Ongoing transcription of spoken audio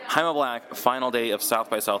I'm a Black, final day of South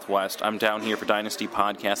by Southwest. I'm down here for Dynasty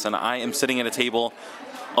Podcast, and I am sitting at a table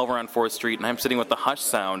over on 4th Street, and I'm sitting with the Hush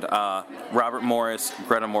Sound, Robert Morris,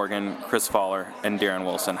 Greta Morgan, Chris Fowler, and Darren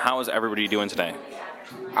Wilson. How is everybody doing today?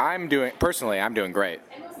 I'm doing great.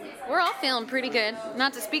 We're all feeling pretty good,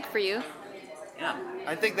 not to speak for you. Yeah,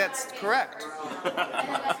 I think that's correct.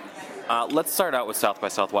 Let's start out with South by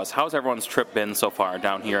Southwest. How's everyone's trip been so far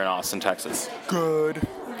down here in Austin, Texas? Good.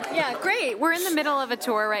 Yeah, great. We're in the middle of a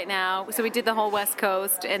tour right now. So we did the whole West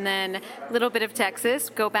Coast and then a little bit of Texas,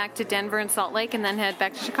 go back to Denver and Salt Lake, and then head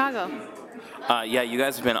back to Chicago. Yeah, you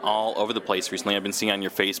guys have been all over the place recently. I've been seeing on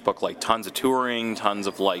your Facebook, tons of touring, tons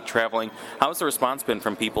of, traveling. How's the response been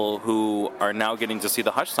from people who are now getting to see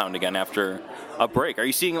the Hush Sound again after a break? Are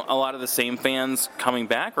you seeing a lot of the same fans coming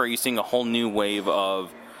back, or are you seeing a whole new wave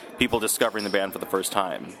of people discovering the band for the first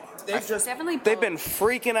time? They've been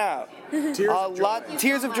freaking out.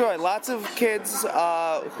 Tears of joy. Lots of kids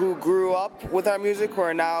who grew up with our music who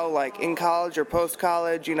are now in college or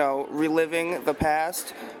post-college, reliving the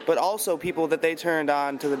past, but also people that they turned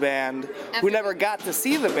on to the band who never got to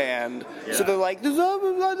see the band. Yeah. So they're like,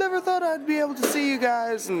 I never thought I'd be able to see you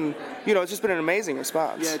guys, and it's just been an amazing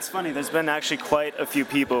response. Yeah, it's funny. There's been actually quite a few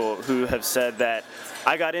people who have said that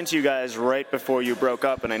I got into you guys right before you broke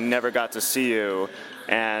up and I never got to see you.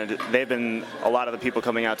 And they've been a lot of the people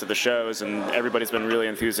coming out to the shows, and everybody's been really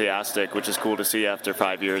enthusiastic, which is cool to see after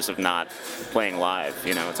 5 years of not playing live.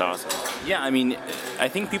 It's awesome. Yeah, I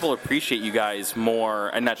think people appreciate you guys more,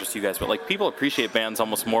 and not just you guys, but people appreciate bands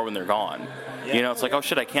almost more when they're gone. Yeah. It's like, oh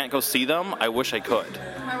shit, I can't go see them. I wish I could.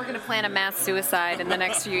 We're going to plan a mass suicide in the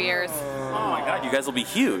next few years. Oh my God, you guys will be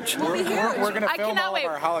huge. We're going to film all of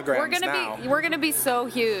our holograms We're going to be so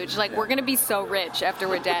huge. We're going to be so rich after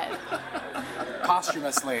we're dead.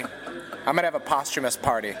 Posthumously. I'm going to have a posthumous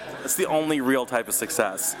party. That's the only real type of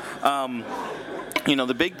success.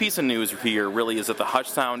 The big piece of news here really is that the Hush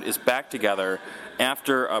Sound is back together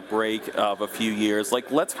after a break of a few years.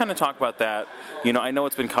 Let's kind of talk about that. I know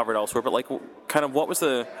it's been covered elsewhere, but kind of what was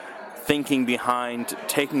the thinking behind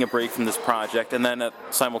taking a break from this project and then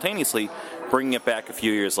simultaneously bringing it back a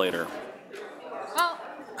few years later?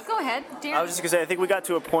 Go ahead, Darren. I was just going to say, I think we got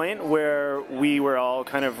to a point where we were all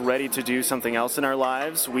kind of ready to do something else in our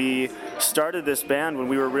lives. We started this band when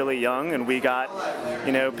we were really young, and we got,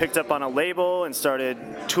 picked up on a label and started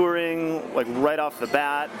touring, right off the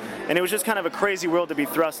bat. And it was just kind of a crazy world to be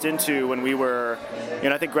thrust into when we were,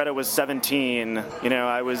 I think Greta was 17,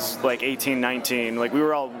 I was 18, 19. We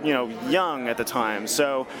were all, young at the time.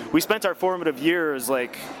 So we spent our formative years,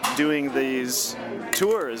 doing these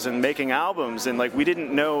tours and making albums, and, we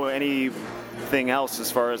didn't know anything else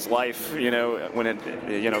as far as life, when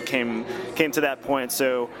it, came to that point.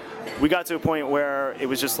 So we got to a point where it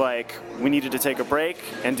was just we needed to take a break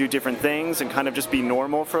and do different things and kind of just be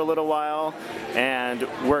normal for a little while and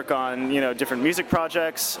work on, different music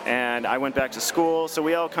projects. And I went back to school. So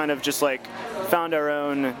we all kind of just found our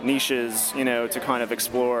own niches, to kind of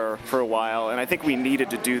explore for a while. And I think we needed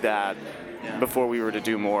to do that before we were to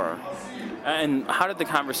do more. And how did the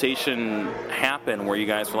conversation happen where you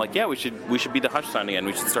guys were like, yeah, we should be the Hush Sound again.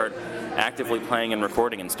 We should start actively playing and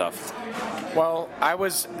recording and stuff? Well, I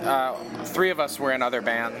was, 3 of us were in other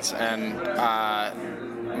bands, and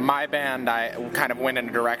my band, I kind of went in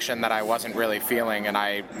a direction that I wasn't really feeling, and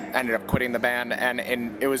I ended up quitting the band, and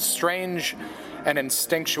it was strange and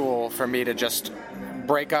instinctual for me to just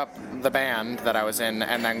break up the band that I was in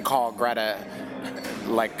and then call Greta,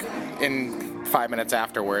 in 5 minutes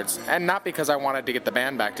afterwards, and not because I wanted to get the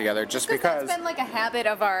band back together, just because it's been a habit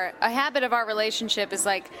of our relationship is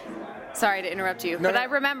sorry to interrupt you, but I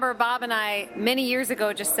remember Bob and I many years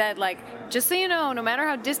ago just said just so you know, no matter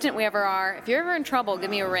how distant we ever are, if you're ever in trouble, give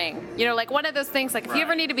me a ring. One of those things if you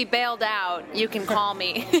ever need to be bailed out, you can call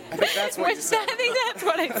me. I think that's what you said. I think that's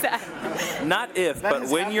what I said. Not if, but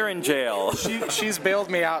when you're in jail. She's bailed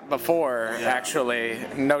me out before, actually,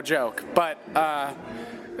 no joke. But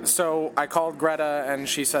so I called Greta, and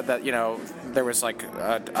she said that, there was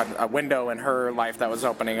a window in her life that was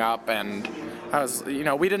opening up, and I was,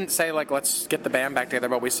 we didn't say let's get the band back together,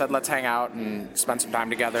 but we said let's hang out and spend some time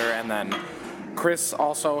together. And then Chris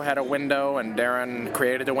also had a window, and Darren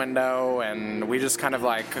created a window, and we just kind of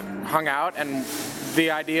hung out. And the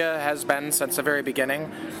idea has been since the very beginning,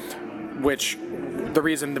 which the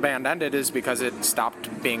reason the band ended is because it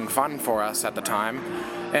stopped being fun for us at the time.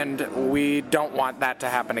 And we don't want that to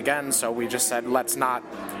happen again, so we just said, let's not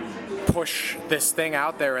push this thing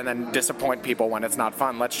out there and then disappoint people when it's not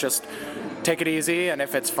fun. Let's just take it easy, and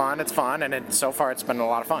if it's fun, it's fun, and so far it's been a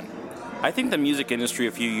lot of fun. I think the music industry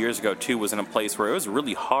a few years ago too was in a place where it was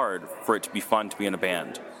really hard for it to be fun to be in a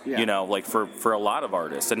band. Yeah. You know, like for a lot of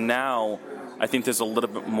artists. And now I think there's a little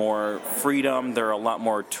bit more freedom. There are a lot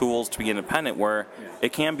more tools to be independent where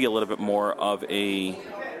it can be a little bit more of a,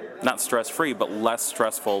 not stress-free, but less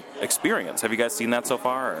stressful experience. Have you guys seen that so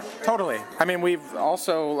far? Or? Totally. I mean, we've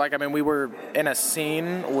also, we were in a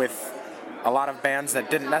scene with a lot of bands that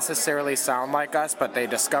didn't necessarily sound like us, but they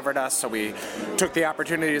discovered us, so we took the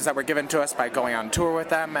opportunities that were given to us by going on tour with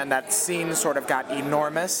them, and that scene sort of got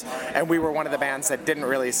enormous, and we were one of the bands that didn't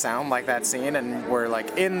really sound like that scene, and were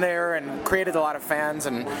like in there and created a lot of fans,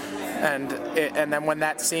 and then when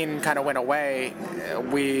that scene kind of went away, it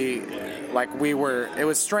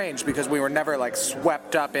was strange because we were never like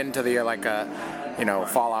swept up into the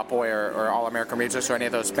Fall Out Boy or All American Rejects or any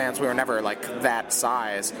of those bands. We were never like that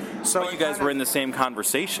size. So but you guys were in the same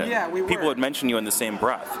conversation. Yeah, we were. People would mention you in the same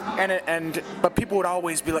breath. But people would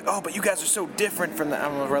always be like, "Oh, but you guys are so different from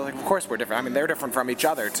them." And we're like, "Of course we're different. I mean, they're different from each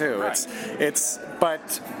other too." Right.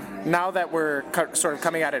 But now that we're sort of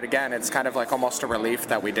coming at it again, it's kind of like almost a relief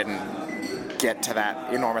that we didn't get to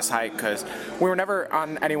that enormous height, because we were never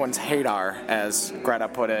on anyone's radar, as Greta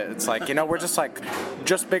put it. It's like, we're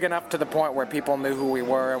just big enough to the point where people knew who we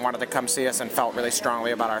were and wanted to come see us and felt really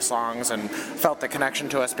strongly about our songs and felt the connection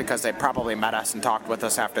to us because they probably met us and talked with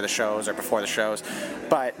us after the shows or before the shows,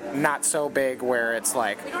 but not so big where it's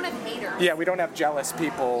like, we don't have haters. Yeah, we don't have jealous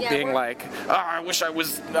people being like, I wish I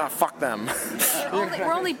was, fuck them.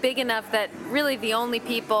 We're only big enough that really the only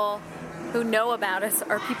people who know about us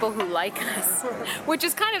are people who like us, which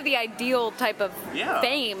is kind of the ideal type of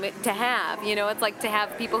fame to have. It's like to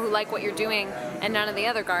have people who like what you're doing and none of the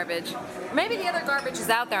other garbage. Maybe the other garbage is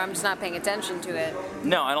out there, I'm just not paying attention to it.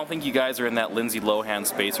 No, I don't think you guys are in that Lindsay Lohan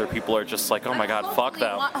space where people are just like, oh my god, fuck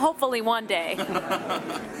them. Hopefully one day.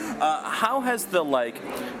 How has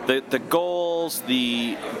the goals,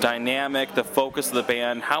 the dynamic, the focus of the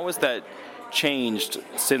band, how has that changed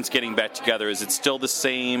since getting back together? Is it still the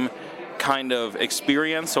same kind of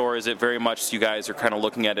experience, or is it very much you guys are kind of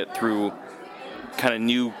looking at it through kind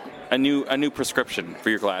of a new prescription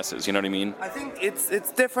for your glasses? You know what I mean? I think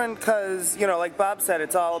it's different because, like Bob said,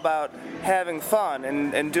 it's all about having fun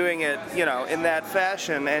and doing it, in that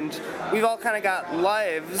fashion. And we've all kind of got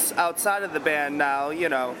lives outside of the band now,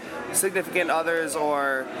 significant others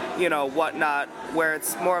or, whatnot, where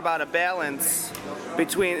it's more about a balance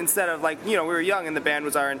between, instead of we were young and the band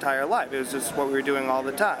was our entire life. It was just what we were doing all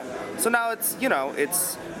the time. So now it's,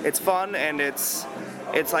 it's fun and it's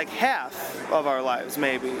like half of our lives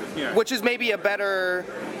maybe, which is maybe a better,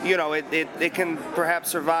 it can perhaps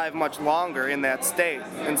survive much longer in that state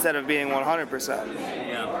instead of being 100%.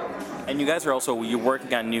 Yeah. And you guys are you're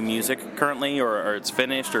working on new music currently, or it's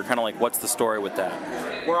finished, or kind of what's the story with that?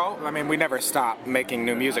 We never stop making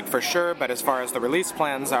new music for sure, but as far as the release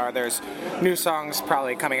plans are, there's new songs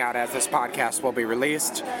probably coming out as this podcast will be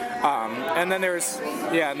released. And then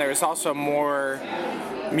there's also more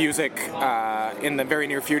music in the very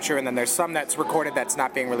near future, and then there's some that's recorded that's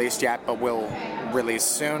not being released yet, but will release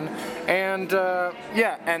soon. And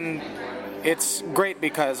and it's great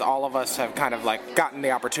because all of us have kind of gotten the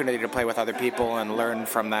opportunity to play with other people and learn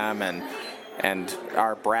from them, and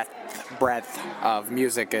our breadth of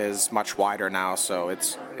music is much wider now, so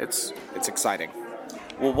it's exciting.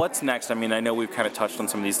 Well, what's next? I mean, I know we've kind of touched on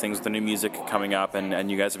some of these things with the new music coming up, and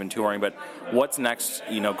you guys have been touring, but what's next,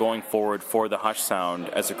 going forward for the Hush Sound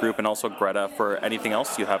as a group, and also Greta, for anything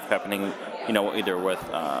else you have happening, either with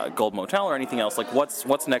Gold Motel or anything else?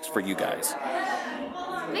 What's next for you guys?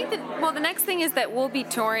 I think the next thing is that we'll be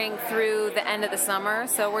touring through the end of the summer.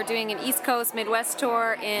 So we're doing an East Coast Midwest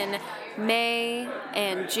tour in May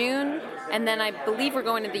and June, and then I believe we're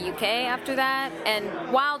going to the UK after that.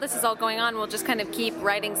 And while this is all going on, we'll just kind of keep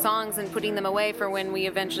writing songs and putting them away for when we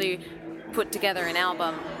eventually put together an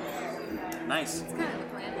album. Nice. That's kind of the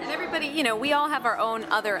plan. And everybody, we all have our own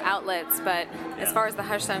other outlets, but as far as the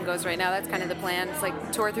Hush Sound goes right now, that's kind of the plan.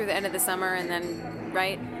 It's tour through the end of the summer and then,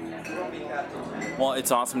 right? Well,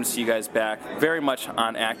 it's awesome to see you guys back very much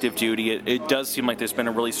on active duty. It does seem like there's been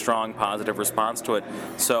a really strong positive response to it.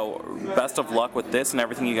 So best of luck with this and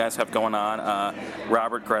everything you guys have going on.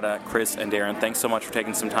 Robert, Greta, Chris, and Darren, thanks so much for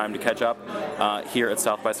taking some time to catch up here at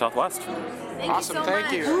South by Southwest. Awesome,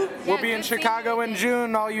 thank you. We'll be in Chicago in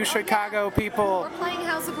June, all you Chicago people. We're playing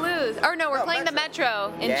House of Blues. Or no, we're playing the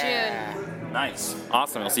Metro in June. Nice.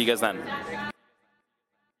 Awesome. I'll see you guys then.